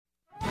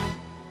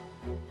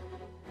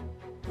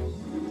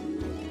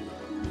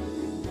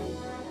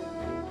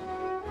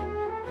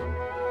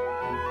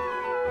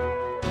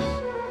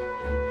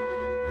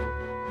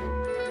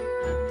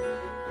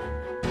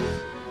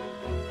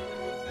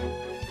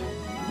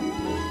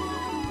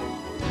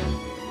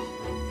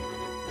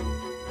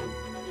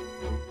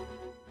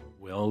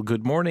Well,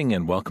 good morning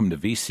and welcome to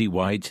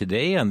VCY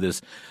Today on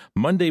this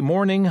Monday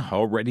morning,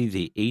 already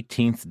the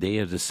 18th day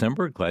of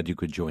December. Glad you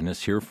could join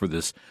us here for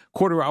this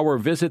quarter-hour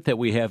visit that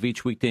we have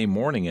each weekday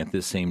morning at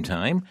this same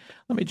time.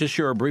 Let me just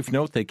share a brief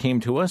note that came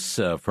to us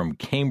from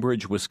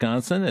Cambridge,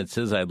 Wisconsin. It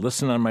says, I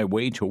listen on my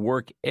way to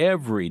work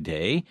every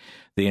day.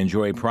 They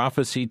enjoy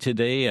Prophecy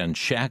Today,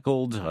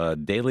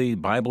 Unshackled, daily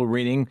Bible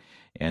reading,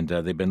 and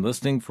they've been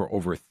listening for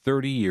over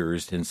 30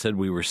 years and said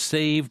we were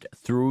saved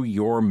through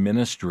your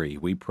ministry.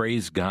 We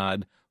praise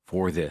God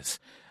for this.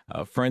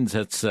 Friends,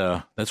 that's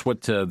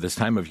what this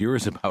time of year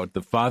is about.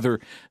 The Father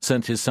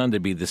sent His Son to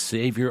be the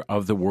Savior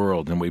of the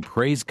world, and we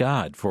praise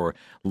God for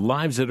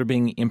lives that are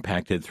being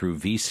impacted through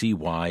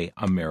VCY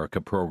America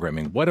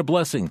programming. What a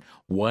blessing.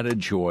 What a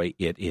joy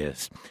it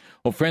is.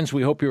 Well, friends,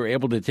 we hope you were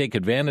able to take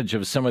advantage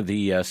of some of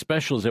the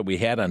specials that we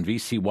had on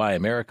VCY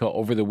America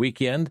over the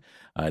weekend.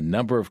 A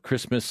number of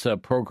Christmas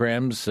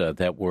programs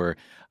that were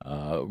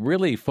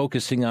really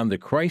focusing on the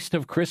Christ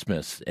of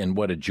Christmas and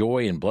what a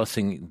joy and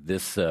blessing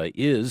this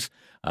is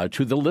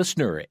to the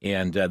listener.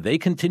 And they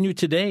continue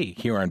today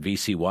here on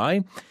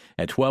VCY.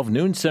 At 12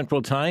 noon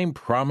Central Time,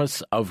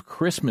 Promise of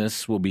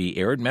Christmas will be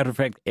aired. Matter of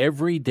fact,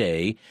 every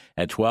day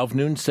at 12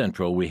 noon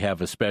Central, we have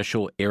a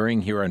special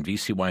airing here on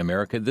VCY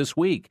America this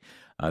week.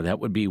 That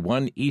would be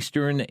 1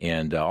 Eastern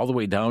and all the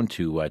way down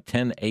to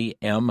 10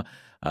 a.m.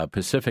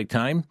 Pacific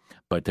time.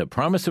 But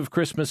Promise of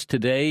Christmas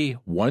today,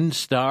 1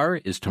 star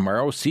is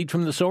tomorrow. Seed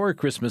from the Sower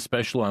Christmas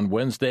special on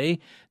Wednesday.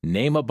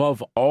 Name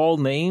Above All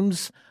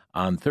Names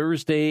on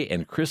Thursday.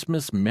 And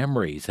Christmas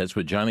Memories. That's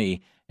with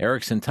Johnny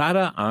Erickson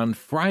Tata on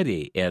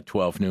Friday at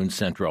 12 noon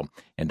Central.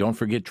 And don't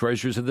forget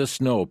Treasures of the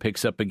Snow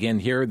picks up again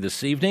here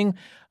this evening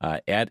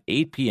at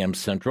 8 p.m.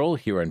 Central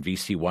here on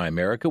VCY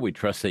America. We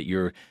trust that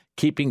you're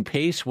keeping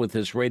pace with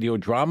this radio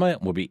drama.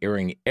 We'll be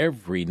airing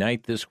every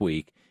night this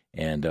week,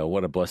 and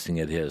what a blessing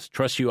it is.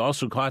 Trust you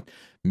also caught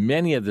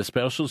many of the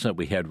specials that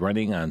we had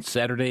running on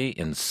Saturday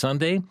and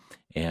Sunday,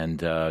 and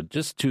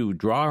just to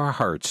draw our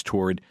hearts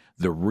toward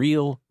the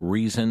real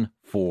reason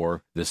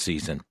for the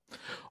season.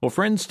 Well,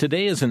 friends,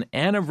 today is an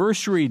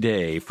anniversary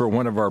day for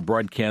one of our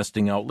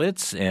broadcasting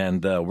outlets,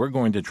 and we're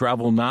going to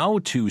travel now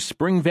to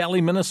Spring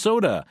Valley,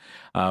 Minnesota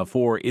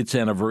for its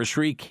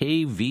anniversary.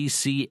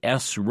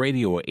 KVCS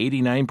Radio,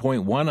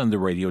 89.1 on the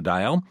radio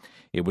dial.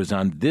 It was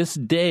on this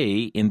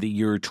day in the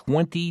year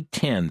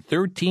 2010,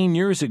 13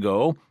 years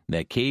ago,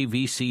 that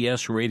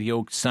KVCS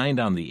Radio signed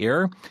on the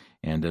air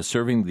and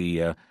serving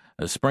the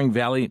Spring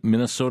Valley,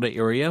 Minnesota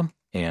area.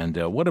 And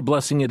what a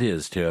blessing it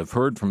is to have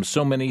heard from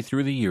so many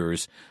through the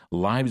years,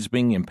 lives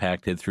being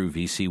impacted through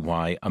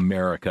VCY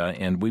America.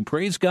 And we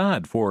praise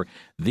God for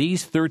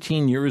these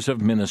 13 years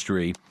of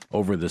ministry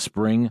over the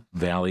Spring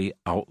Valley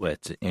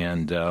outlet.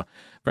 And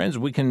friends,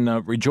 we can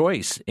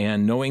rejoice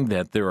and knowing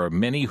that there are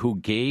many who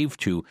gave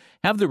to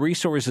have the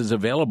resources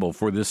available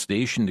for this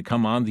station to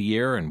come on the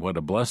air. And what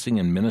a blessing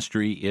and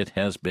ministry it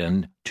has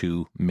been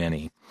to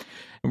many.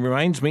 It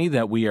reminds me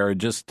that we are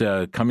just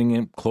coming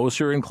in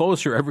closer and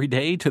closer every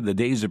day to the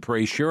Days of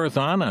Praise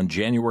Share-a-thon on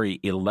January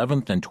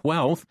 11th and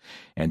 12th.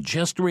 And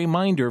just a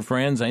reminder,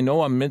 friends, I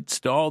know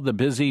amidst all the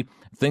busy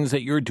things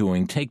that you're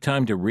doing, take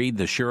time to read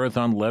the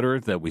Share-a-thon letter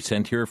that we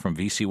sent here from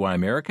VCY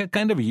America,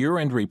 kind of a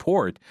year-end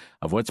report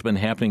of what's been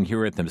happening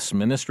here at this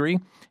ministry.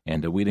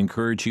 And we'd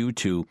encourage you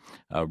to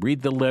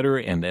read the letter,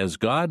 and as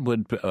God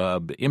would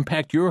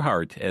impact your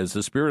heart, as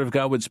the Spirit of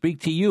God would speak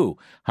to you,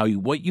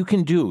 what you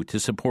can do to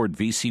support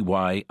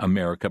VCY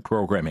America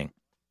programming.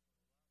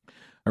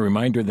 A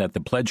reminder that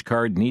the pledge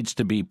card needs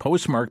to be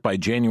postmarked by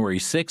January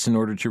 6 in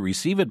order to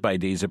receive it by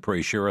Days of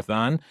Praise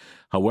Share-a-thon.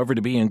 However,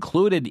 to be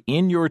included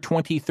in your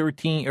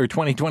 2013 or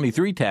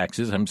 2023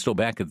 taxes, I'm still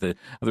back at the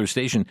other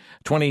station,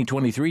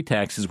 2023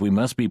 taxes, we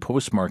must be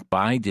postmarked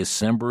by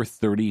December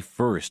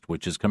 31st,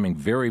 which is coming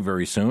very,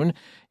 very soon.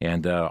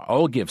 And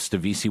all gifts to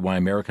VCY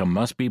America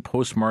must be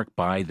postmarked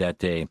by that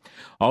day.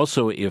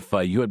 Also, if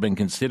you had been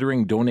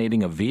considering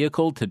donating a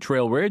vehicle to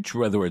Trail Ridge,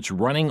 whether it's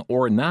running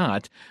or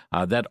not,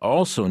 that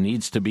also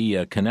needs to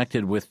be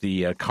connected with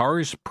the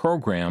CARS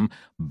program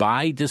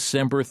by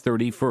December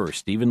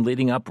 31st. Even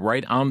leading up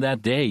right on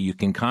that day, you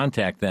can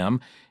contact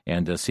them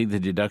and see the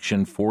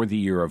deduction for the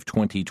year of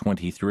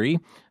 2023.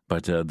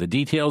 But the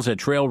details at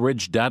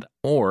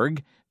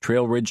trailridge.org,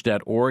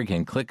 trailridge.org,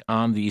 and click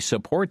on the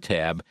support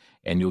tab,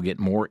 and you'll get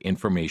more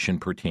information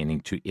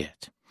pertaining to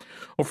it.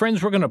 Well,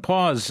 friends, we're going to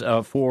pause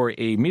for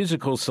a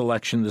musical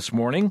selection this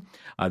morning.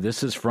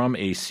 This is from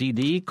a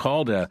CD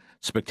called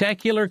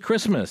Spectacular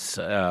Christmas,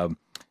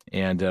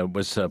 and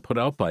was put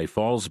out by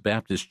Falls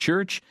Baptist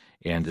Church,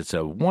 and it's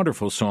a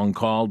wonderful song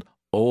called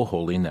O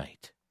Holy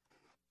Night.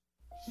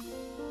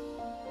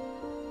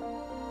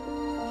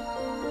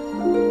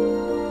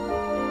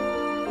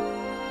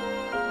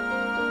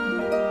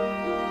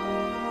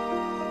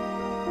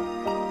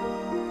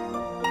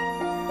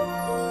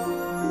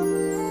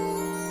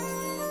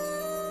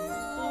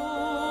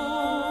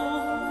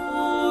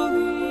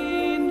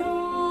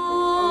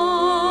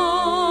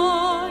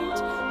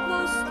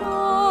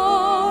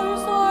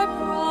 Stars are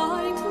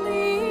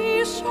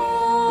brightly shining.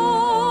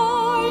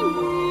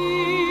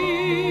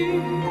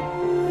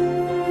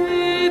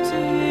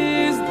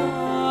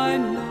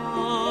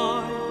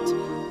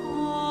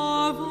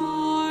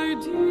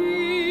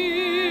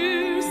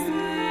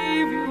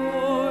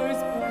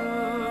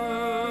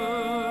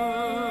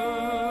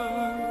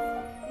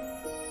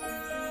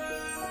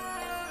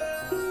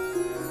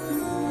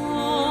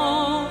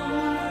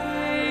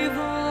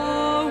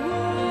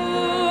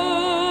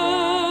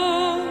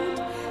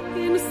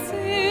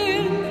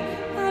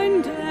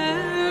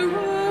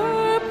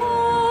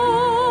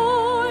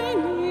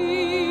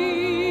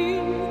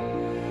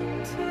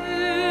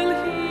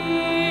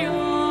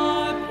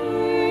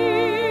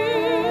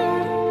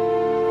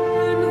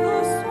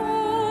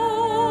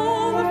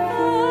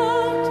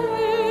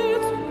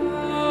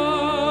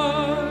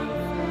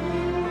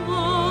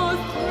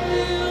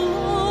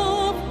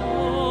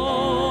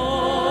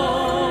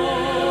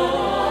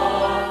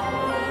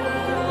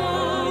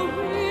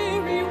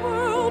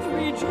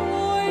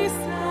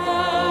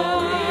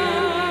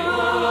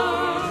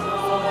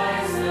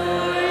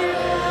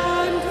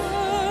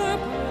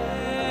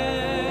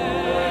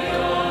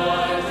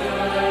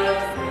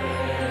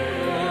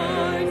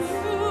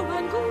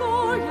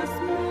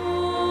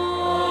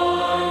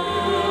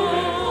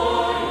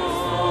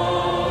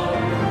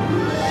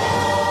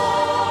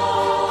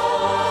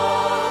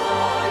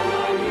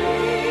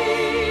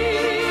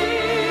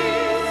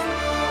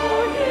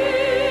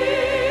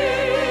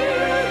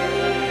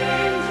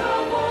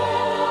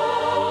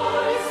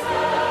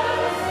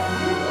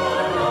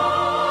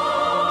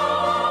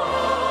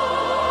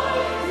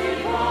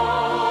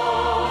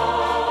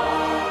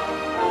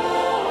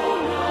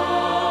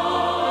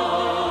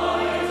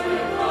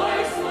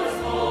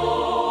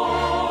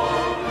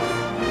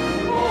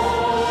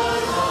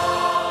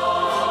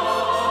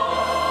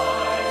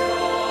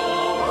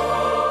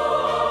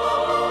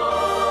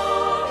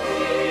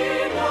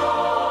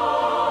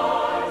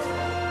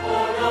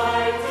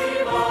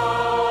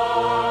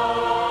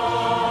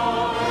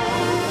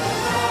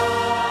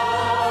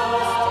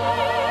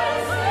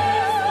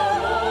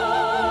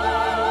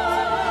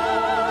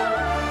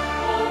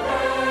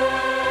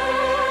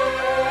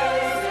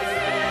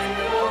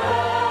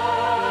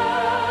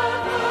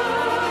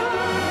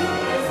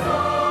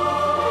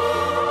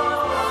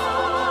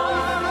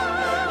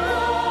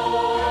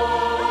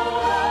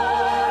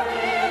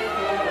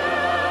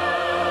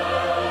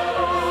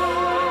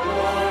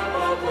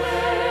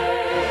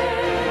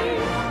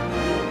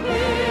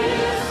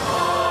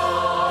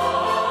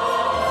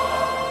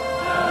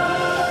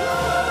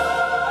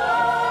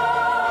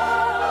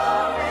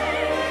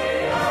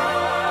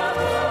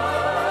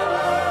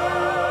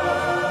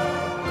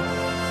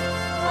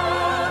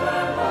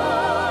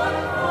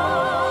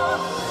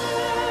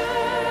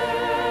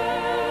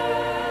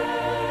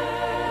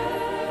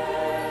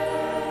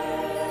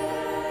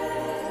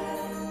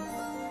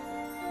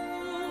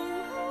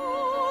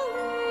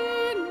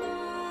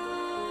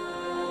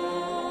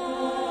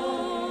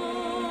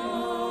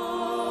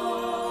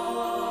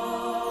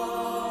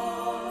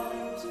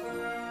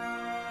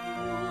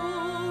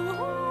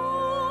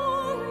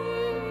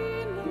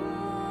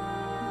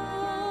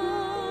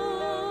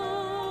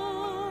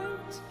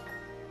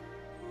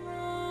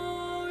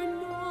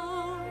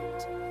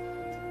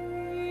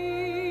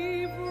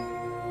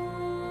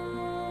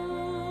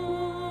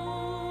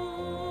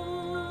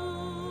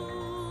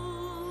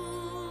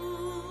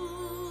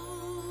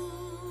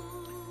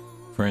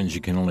 Friends,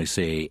 you can only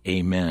say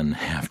amen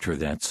after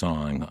that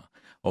song,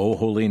 Oh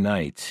Holy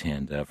Night,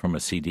 and from a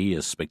CD,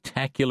 A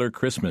Spectacular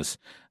Christmas,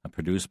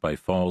 produced by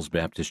Falls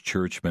Baptist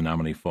Church,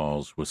 Menominee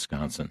Falls,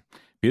 Wisconsin.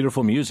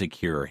 Beautiful music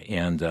here,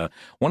 and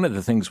one of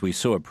the things we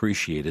so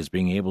appreciate is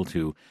being able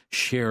to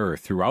share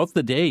throughout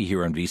the day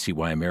here on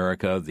VCY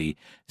America the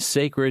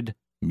sacred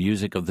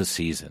music of the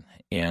season,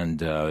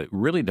 and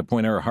really to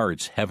point our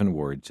hearts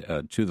heavenward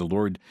to the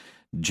Lord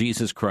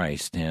Jesus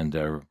Christ,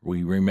 and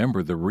we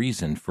remember the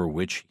reason for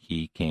which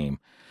he came.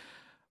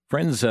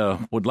 Friends,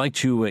 would like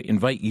to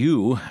invite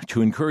you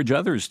to encourage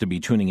others to be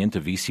tuning into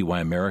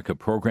VCY America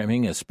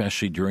programming,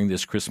 especially during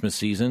this Christmas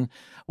season,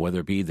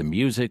 whether it be the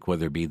music,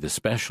 whether it be the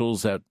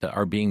specials that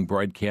are being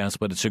broadcast,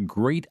 but it's a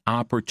great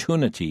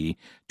opportunity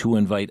to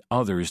invite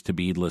others to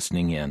be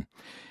listening in.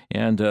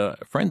 And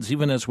friends,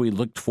 even as we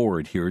looked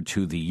forward here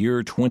to the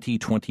year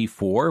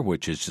 2024,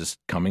 which is just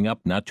coming up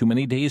not too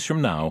many days from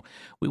now,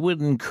 we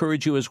would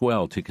encourage you as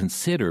well to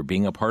consider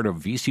being a part of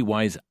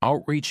VCY's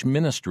outreach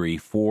ministry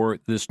for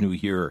this new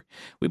year.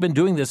 We've been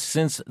doing this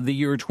since the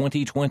year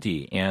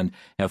 2020 and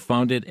have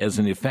found it as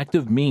an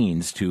effective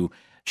means to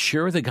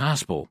share the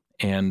gospel.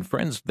 And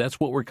friends, that's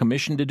what we're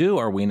commissioned to do,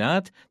 are we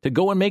not? To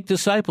go and make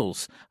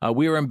disciples.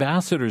 We are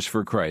ambassadors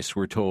for Christ,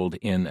 we're told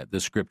in the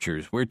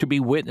Scriptures. We're to be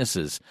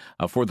witnesses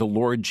for the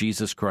Lord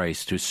Jesus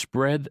Christ, to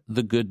spread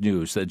the good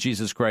news that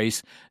Jesus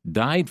Christ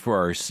died for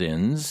our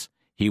sins.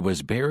 He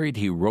was buried,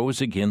 he rose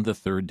again the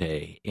third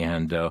day.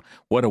 And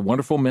what a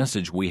wonderful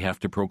message we have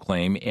to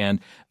proclaim. And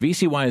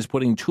VCY is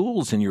putting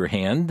tools in your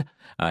hands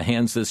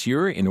this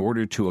year in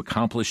order to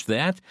accomplish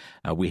that.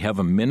 We have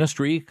a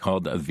ministry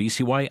called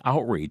VCY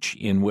Outreach,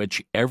 in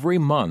which every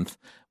month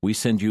we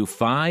send you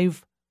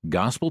 5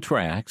 gospel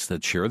tracts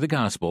that share the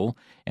gospel,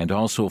 and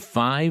also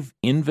 5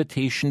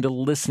 invitation to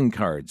listen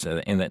cards.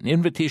 And that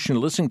invitation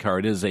to listen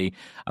card is a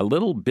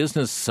little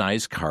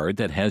business-sized card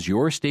that has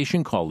your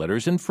station call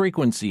letters and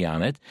frequency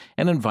on it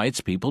and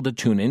invites people to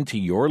tune in to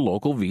your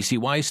local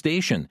VCY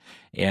station.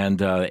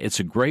 And it's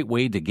a great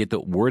way to get the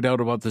word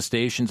out about the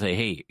station. Say,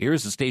 hey,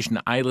 here's the station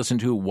I listen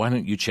to. Why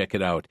don't you check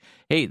it out?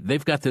 Hey,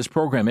 they've got this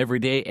program every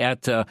day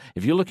at,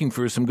 if you're looking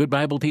for some good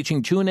Bible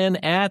teaching, tune in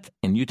at,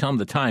 and you tell them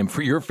the time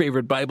for your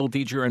favorite Bible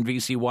teacher on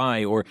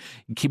VCY, or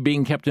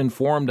being kept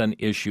informed on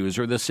issues,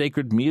 or the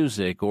sacred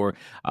music, or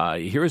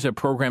here's a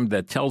program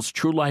that tells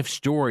true life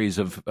stories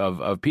of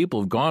people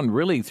who've gone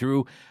really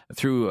through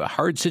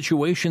hard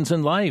situations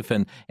in life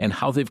and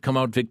how they've come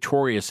out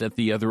victorious at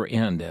the other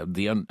end,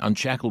 the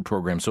Unshackled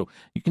program. So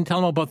you can tell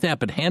them about that,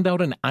 but hand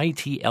out an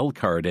ITL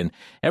card, and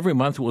every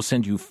month we'll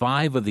send you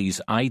 5 of these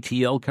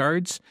ITL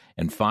cards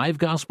and 5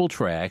 gospel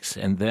tracts,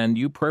 and then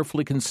you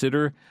prayerfully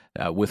consider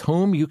with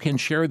whom you can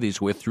share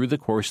these with through the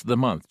course of the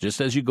month,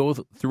 just as you go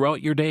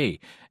throughout your day.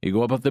 You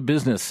go about the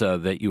business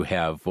that you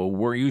have,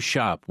 where you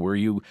shop, where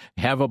you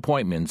have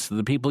appointments,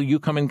 the people you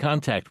come in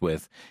contact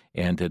with,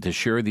 and to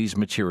share these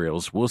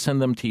materials. We'll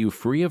send them to you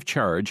free of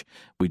charge.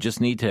 We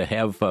just need to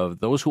have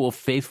those who will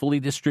faithfully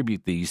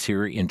distribute these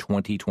here in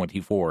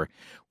 2024.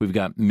 We've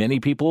got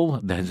many people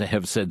that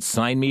have said,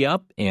 sign me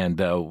up, and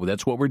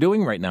that's what we're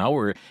doing right now.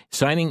 We're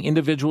signing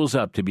individuals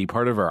up to be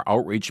part of our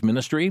outreach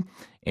ministry,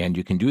 and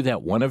you can do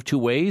that one of 2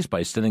 ways: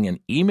 by sending an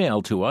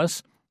email to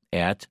us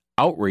at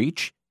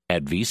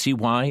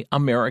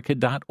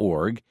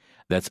outreach@vcyamerica.org.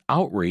 That's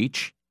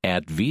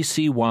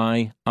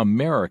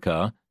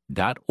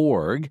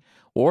outreach@vcyamerica.org.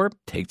 Or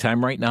take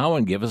time right now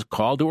and give us a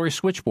call to our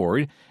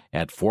switchboard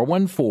at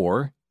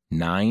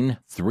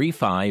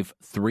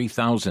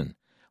 414-935-3000.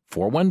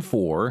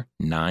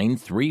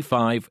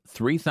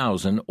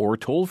 414-935-3000, or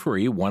toll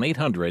free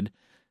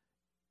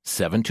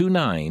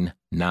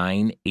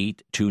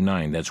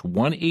 1-800-729-9829. That's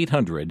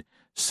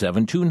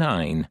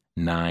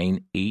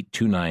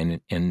 1-800-729-9829.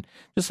 And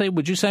just say,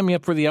 would you sign me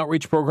up for the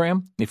outreach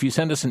program? If you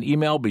send us an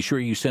email, be sure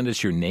you send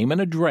us your name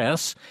and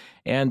address,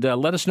 and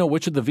let us know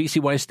which of the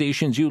VCY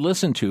stations you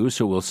listen to,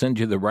 so we'll send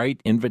you the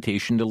right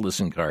invitation to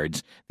listen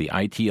cards, the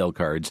ITL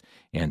cards,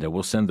 and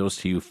we'll send those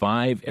to you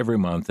 5 every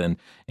month.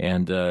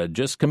 And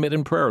just commit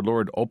in prayer,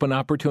 Lord, open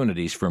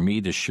opportunities for me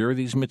to share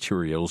these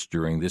materials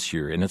during this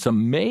year. And it's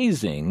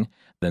amazing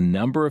the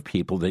number of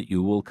people that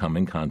you will come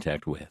in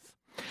contact with.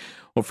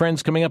 Well,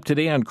 friends, coming up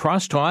today on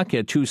Crosstalk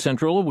at 2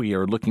 Central, we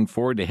are looking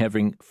forward to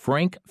having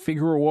Frank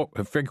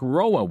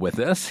Figueroa with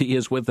us. He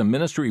is with the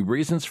ministry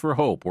Reasons for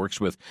Hope, works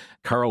with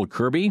Carl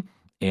Kirby,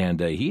 and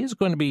he is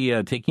going to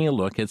be taking a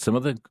look at some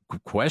of the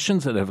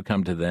questions that have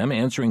come to them,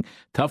 answering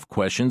tough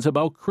questions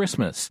about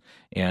Christmas.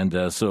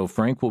 And so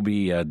Frank will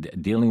be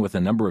dealing with a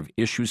number of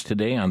issues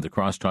today on the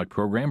Crosstalk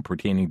program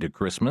pertaining to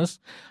Christmas.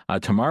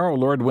 Tomorrow,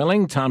 Lord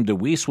willing, Tom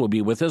DeWeese will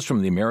be with us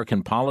from the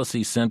American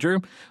Policy Center.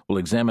 We'll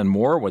examine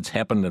more what's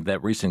happened at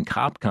that recent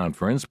COP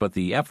conference, but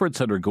the efforts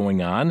that are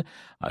going on,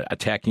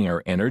 attacking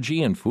our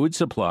energy and food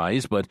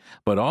supplies, but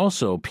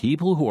also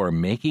people who are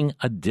making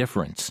a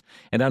difference.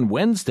 And on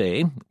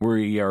Wednesday,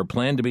 we are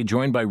planned to be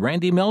joined by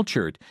Randy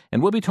Melchert,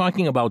 and we'll be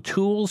talking about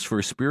tools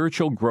for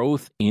spiritual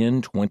growth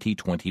in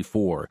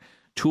 2024.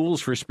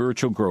 tools for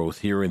spiritual growth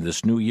here in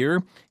this new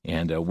year,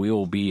 and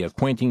we'll be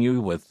acquainting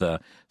you with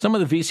some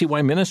of the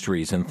VCY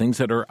ministries and things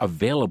that are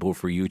available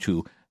for you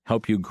to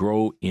help you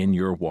grow in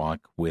your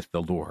walk with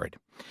the Lord.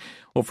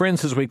 Well,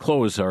 friends, as we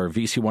close our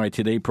VCY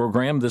Today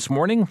program this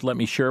morning, let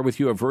me share with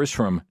you a verse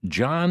from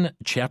John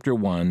chapter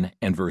 1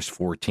 and verse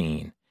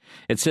 14.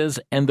 It says,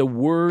 And the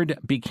Word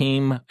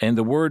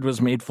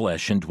was made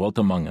flesh and dwelt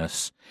among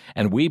us,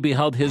 and we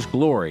beheld his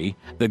glory.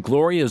 The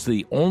glory is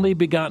the only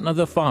begotten of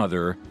the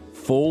Father,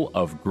 full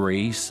of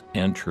grace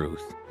and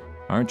truth.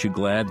 Aren't you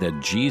glad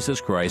that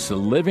Jesus Christ, the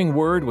living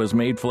Word, was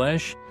made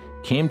flesh,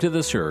 came to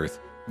this earth,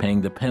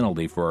 paying the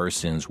penalty for our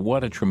sins?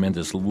 What a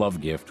tremendous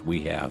love gift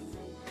we have.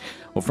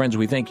 Well, friends,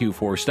 we thank you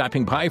for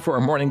stopping by for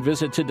our morning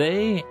visit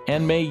today,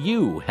 and may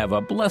you have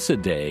a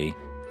blessed day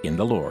in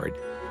the Lord.